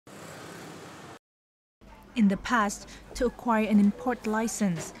In the past, to acquire an import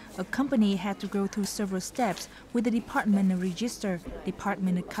license, a company had to go through several steps with the Department of Register,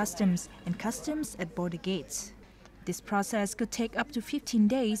 Department of Customs, and Customs at border gates. This process could take up to 15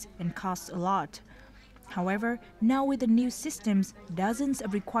 days and cost a lot. However, now with the new systems, dozens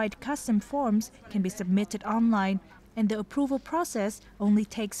of required custom forms can be submitted online, and the approval process only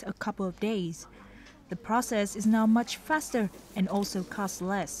takes a couple of days. The process is now much faster and also costs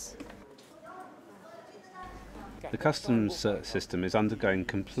less. The customs system is undergoing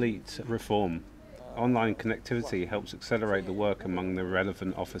complete reform. Online connectivity helps accelerate the work among the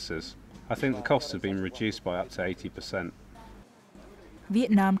relevant officers. I think the costs have been reduced by up to 80%.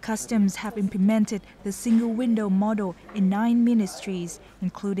 Vietnam Customs have implemented the single window model in 9 ministries,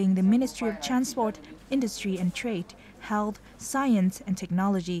 including the Ministry of Transport, Industry and Trade, Health, Science and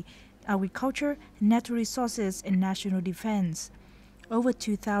Technology, Agriculture, Natural Resources and National Defense. Over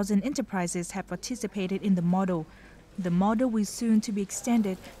 2,000 enterprises have participated in the model. The model will soon to be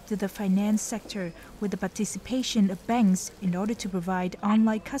extended to the finance sector with the participation of banks in order to provide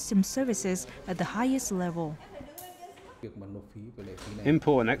online customs services at the highest level.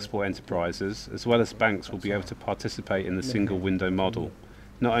 Import and export enterprises, as well as banks, will be able to participate in the single window model.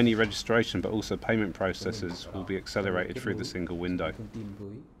 Not only registration but also payment processes will be accelerated through the single window.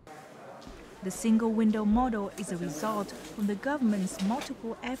 The single window model is a result from the government's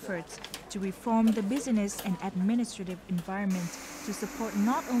multiple efforts to reform the business and administrative environment to support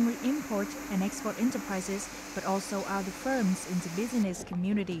not only import and export enterprises but also other firms in the business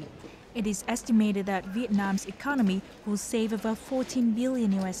community. It is estimated that Vietnam's economy will save about $14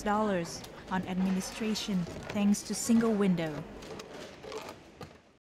 billion on administration thanks to single window.